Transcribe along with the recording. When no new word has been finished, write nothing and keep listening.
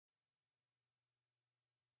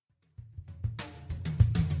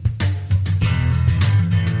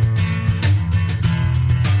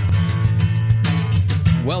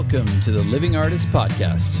Welcome to the Living Artist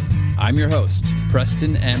Podcast. I'm your host,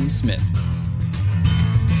 Preston M. Smith.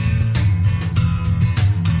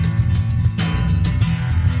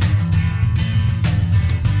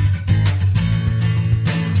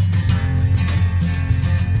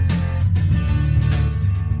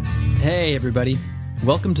 Hey, everybody.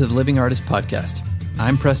 Welcome to the Living Artist Podcast.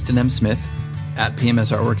 I'm Preston M. Smith, at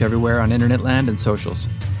PMS Artwork everywhere on internet land and socials.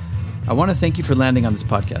 I want to thank you for landing on this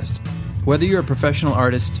podcast. Whether you're a professional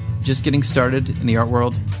artist, just getting started in the art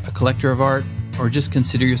world, a collector of art, or just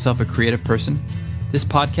consider yourself a creative person, this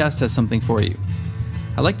podcast has something for you.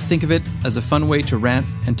 I like to think of it as a fun way to rant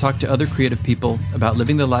and talk to other creative people about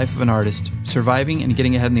living the life of an artist, surviving and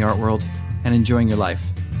getting ahead in the art world, and enjoying your life.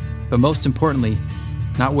 But most importantly,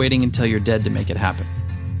 not waiting until you're dead to make it happen.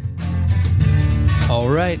 All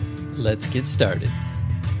right, let's get started.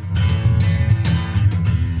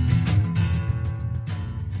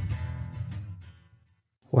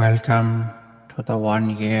 Welcome to the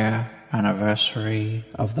 1-year anniversary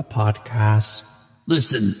of the podcast.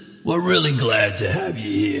 Listen, we're really glad to have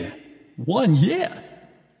you here. 1 year?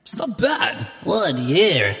 It's not bad. 1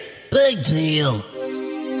 year? Big deal.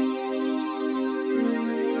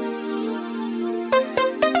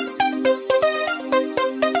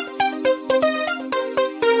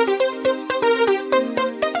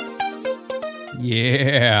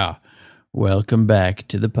 Yeah. Welcome back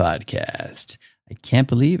to the podcast. I can't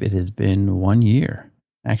believe it has been 1 year.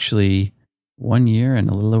 Actually, 1 year and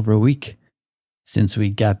a little over a week since we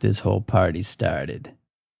got this whole party started.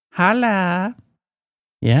 Holla!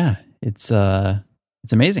 Yeah, it's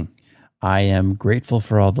amazing. I am grateful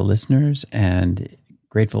for all the listeners and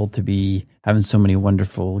grateful to be having so many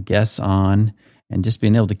wonderful guests on and just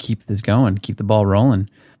being able to keep this going, keep the ball rolling.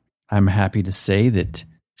 I'm happy to say that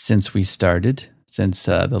since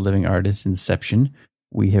the Living Artist inception,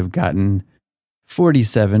 we have gotten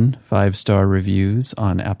 47 5-star reviews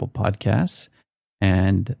on Apple Podcasts.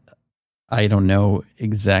 And I don't know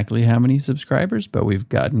exactly how many subscribers, but we've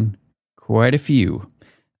gotten quite a few.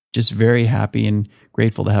 Just very happy and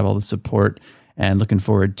grateful to have all the support and looking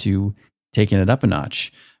forward to taking it up a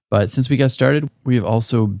notch. But since we got started, we've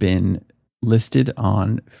also been listed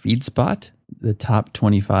on FeedSpot, the top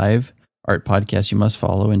 25 art podcasts you must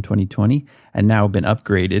follow in 2020, and now been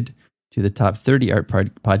upgraded to the top 30 art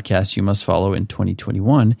podcasts you must follow in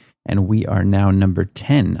 2021, and we are now number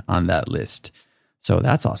 10 on that list. So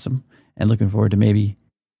that's awesome, and looking forward to maybe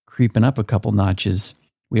creeping up a couple notches.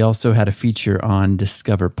 We also had a feature on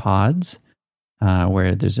Discover Pods,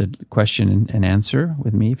 where there's a question and answer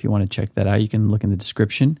with me. If you want to check that out, you can look in the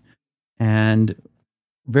description. And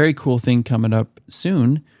very cool thing coming up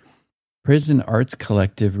soon. Preston Arts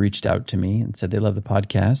Collective reached out to me and said they love the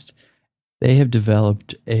podcast. They have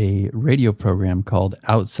developed a radio program called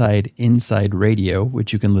Outside Inside Radio,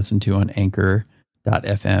 which you can listen to on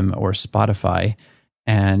Anchor.fm or Spotify.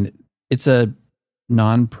 And it's a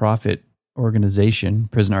nonprofit organization,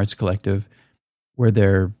 Preston Arts Collective, where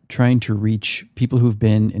they're trying to reach people who've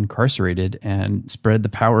been incarcerated and spread the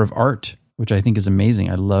power of art, which I think is amazing.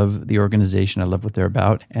 I love the organization. I love what they're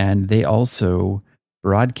about. And they also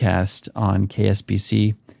broadcast on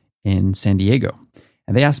KSPC in San Diego.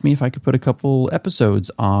 And they asked me if I could put a couple episodes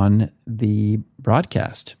on the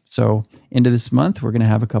broadcast. So into this month, we're going to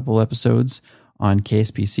have a couple episodes on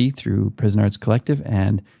KSPC through Preston Arts Collective,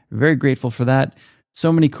 and very grateful for that.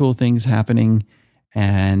 So many cool things happening.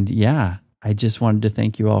 And yeah, I just wanted to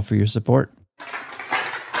thank you all for your support.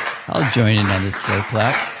 I'll join in on this slow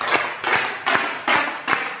clap.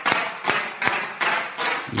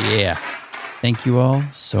 Yeah. Thank you all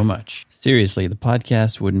so much. Seriously, the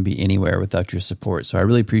podcast wouldn't be anywhere without your support, so I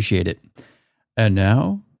really appreciate it. And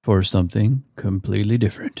now for something completely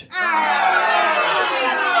different.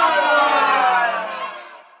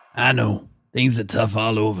 I know, things are tough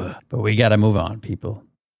all over, but we got to move on, people.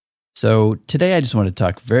 So today I just want to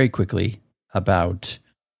talk very quickly about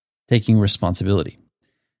taking responsibility.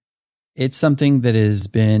 It's something that has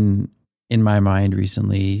been in my mind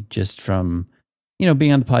recently just from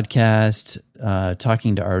being on the podcast,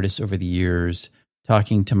 talking to artists over the years,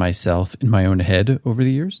 talking to myself in my own head over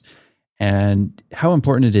the years, and how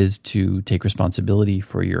important it is to take responsibility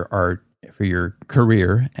for your art, for your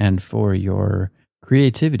career, and for your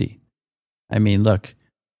creativity. I mean, look,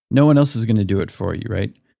 no one else is going to do it for you,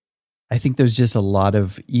 right? I think there's just a lot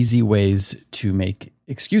of easy ways to make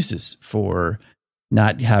excuses for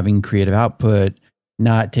not having creative output,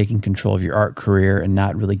 not taking control of your art career, and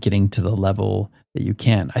not really getting to the level that you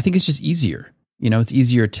can. I think it's just easier. It's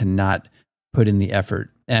easier to not put in the effort.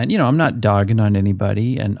 And, I'm not dogging on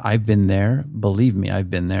anybody, and I've been there. Believe me, I've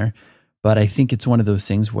been there. But I think it's one of those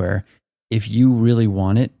things where if you really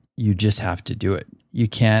want it, you just have to do it. You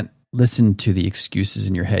can't listen to the excuses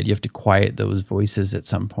in your head. You have to quiet those voices at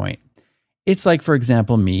some point. It's like, for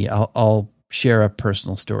example, me, I'll share a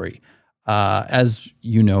personal story. As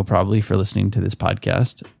you know, probably for listening to this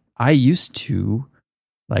podcast, I used to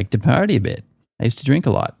like to party a bit. I used to drink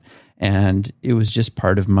a lot, and it was just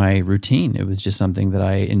part of my routine. It was just something that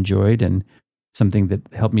I enjoyed and something that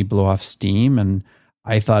helped me blow off steam. And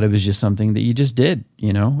I thought it was just something that you just did.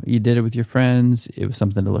 You did it with your friends. It was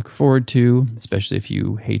something to look forward to, especially if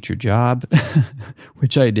you hate your job,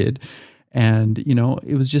 which I did. And,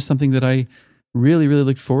 it was just something that I really, really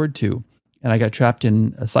looked forward to. And I got trapped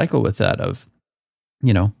in a cycle with that of,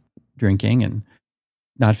 drinking and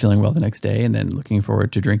not feeling well the next day, and then looking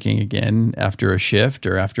forward to drinking again after a shift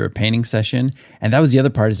or after a painting session. And that was the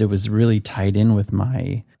other part, is it was really tied in with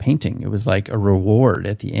my painting. It was like a reward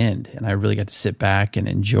at the end, and I really got to sit back and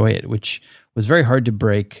enjoy it, which was very hard to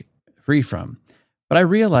break free from. But I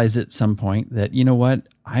realized at some point that, you know what,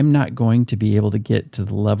 I'm not going to be able to get to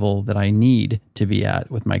the level that I need to be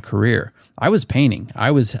at with my career. I was painting.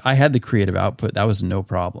 I had the creative output. That was no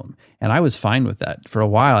problem. And I was fine with that. For a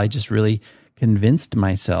while, I just really convinced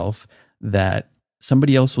myself that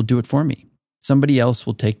somebody else will do it for me. Somebody else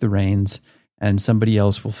will take the reins, and somebody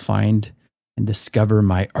else will find and discover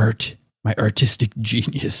my art, my artistic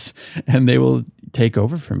genius, and they will take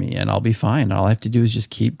over for me, and I'll be fine. All I have to do is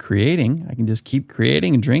just keep creating. I can just keep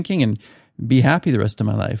creating and drinking and be happy the rest of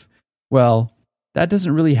my life. Well, that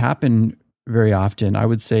doesn't really happen very often. I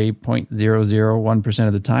would say 0.001%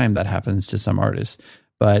 of the time that happens to some artists.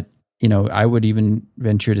 But, I would even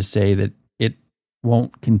venture to say that it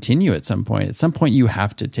won't continue at some point. At some point, you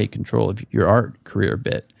have to take control of your art career a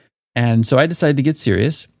bit. And so I decided to get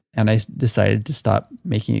serious, and I decided to stop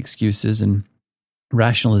making excuses and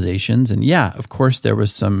rationalizations. And yeah, of course, there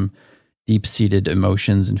was some deep-seated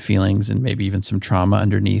emotions and feelings and maybe even some trauma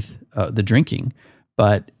underneath the drinking,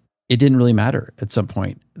 but it didn't really matter at some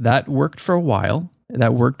point. That worked for a while.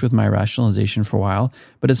 That worked with my rationalization for a while.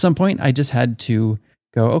 But at some point, I just had to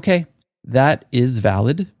go, okay, that is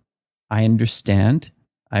valid. I understand.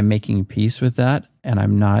 I'm making peace with that, and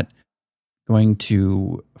I'm not going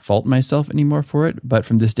to fault myself anymore for it. But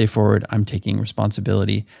from this day forward, I'm taking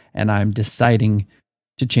responsibility, and I'm deciding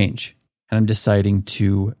to change, and I'm deciding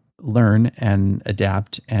to learn and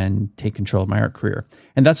adapt and take control of my art career.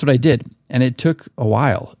 And that's what I did. And it took a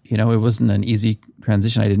while. It wasn't an easy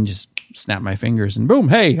transition. I didn't just snap my fingers and boom,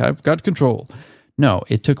 hey, I've got control. No,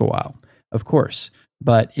 it took a while, of course.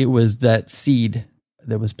 But it was that seed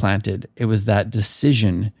that was planted. It was that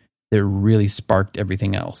decision that really sparked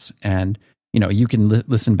everything else. And, you can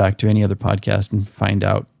listen back to any other podcast and find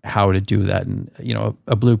out how to do that, and,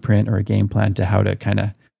 a blueprint or a game plan to how to kind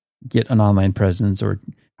of get an online presence, or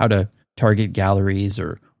how to target galleries,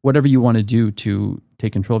 or whatever you want to do to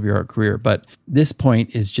take control of your art career. But this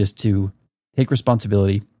point is just to take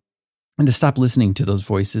responsibility and to stop listening to those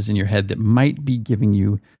voices in your head that might be giving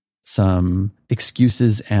you some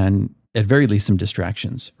excuses and at very least some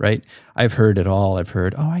distractions, right? I've heard it all. I've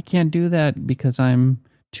heard, oh, I can't do that because I'm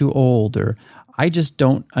too old, or I just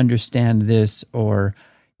don't understand this, or,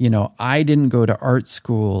 I didn't go to art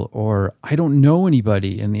school, or I don't know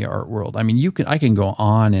anybody in the art world. I mean, I can go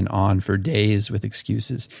on and on for days with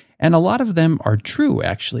excuses. And a lot of them are true,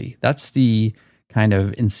 actually. That's the kind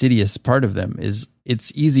of insidious part of them, is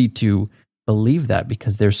it's easy to believe that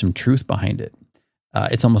because there's some truth behind it.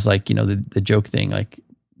 It's almost like, the joke thing, like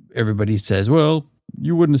everybody says, well,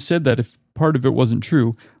 you wouldn't have said that if part of it wasn't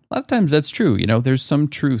true. A lot of times that's true. There's some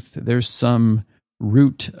truth. There's some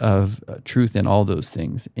root of truth in all those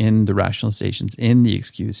things, in the rationalizations, in the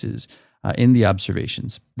excuses, in the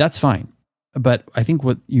observations. That's fine. But I think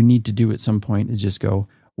what you need to do at some point is just go,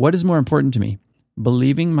 what is more important to me?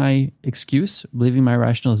 Believing my excuse, believing my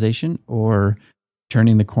rationalization, or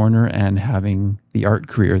turning the corner and having the art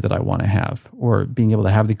career that I want to have, or being able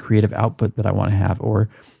to have the creative output that I want to have, or,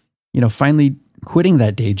 finally quitting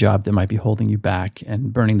that day job that might be holding you back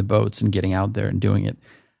and burning the boats and getting out there and doing it.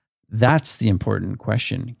 That's the important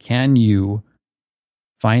question. Can you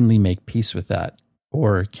finally make peace with that?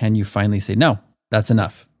 Or can you finally say, no, that's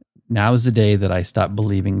enough. Now is the day that I stop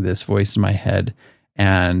believing this voice in my head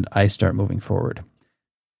and I start moving forward.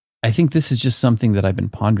 I think this is just something that I've been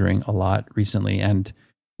pondering a lot recently. And,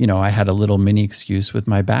 I had a little mini excuse with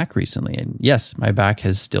my back recently. And yes, my back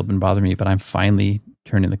has still been bothering me, but I'm finally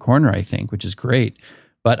turning the corner, I think, which is great.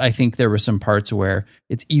 But I think there were some parts where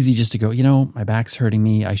it's easy just to go, my back's hurting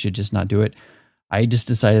me, I should just not do it. I just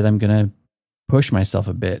decided I'm going to push myself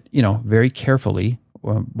a bit, very carefully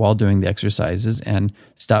while doing the exercises, and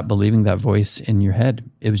stop believing that voice in your head.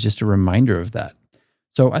 It was just a reminder of that.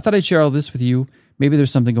 So I thought I'd share all this with you. maybe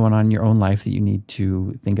there's something going on in your own life that you need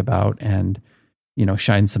to think about and,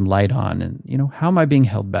 shine some light on. And, how am I being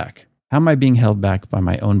held back? How am I being held back by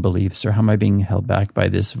my own beliefs, or how am I being held back by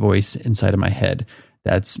this voice inside of my head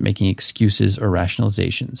that's making excuses or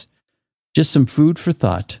rationalizations? Just some food for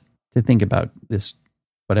thought to think about this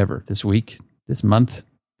week, this month,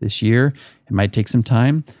 this year. It might take some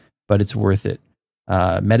time, but it's worth it.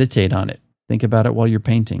 Meditate on it. Think about it while you're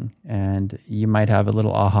painting, and you might have a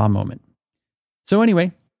little aha moment. So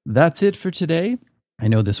anyway, that's it for today. I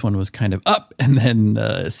know this one was kind of up and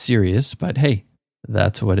then serious, but hey,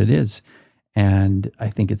 that's what it is. And I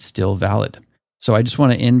think it's still valid. So I just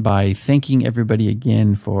want to end by thanking everybody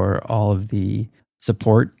again for all of the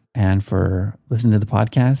support and for listening to the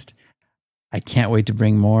podcast. I can't wait to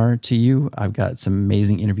bring more to you. I've got some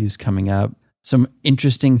amazing interviews coming up, some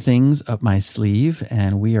interesting things up my sleeve,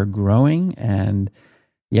 and we are growing. And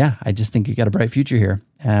yeah, I just think you got a bright future here.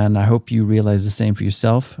 And I hope you realize the same for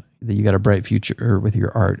yourself, that you got a bright future with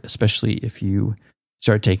your art, especially if you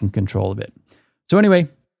start taking control of it. So anyway,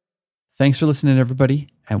 thanks for listening, everybody,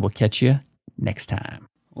 and we'll catch you next time.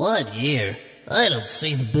 1 year? I don't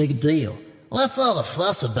see the big deal. What's all the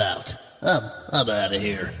fuss about? I'm out of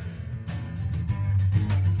here.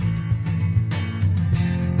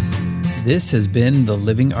 This has been the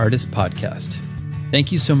Living Artist Podcast.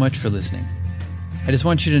 Thank you so much for listening. I just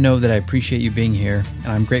want you to know that I appreciate you being here,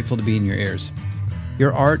 and I'm grateful to be in your ears.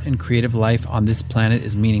 Your art and creative life on this planet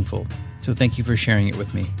is meaningful, so thank you for sharing it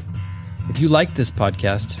with me. If you like this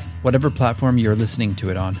podcast, whatever platform you're listening to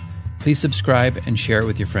it on, please subscribe and share it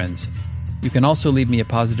with your friends. You can also leave me a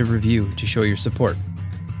positive review to show your support.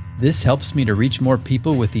 This helps me to reach more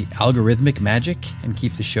people with the algorithmic magic and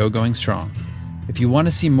keep the show going strong. If you want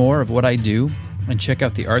to see more of what I do and check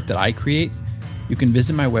out the art that I create, you can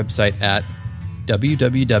visit my website at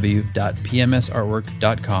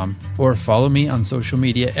www.pmsartwork.com or follow me on social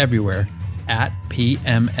media everywhere at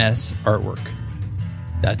PMS Artwork.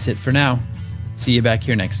 That's it for now. See you back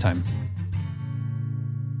here next time.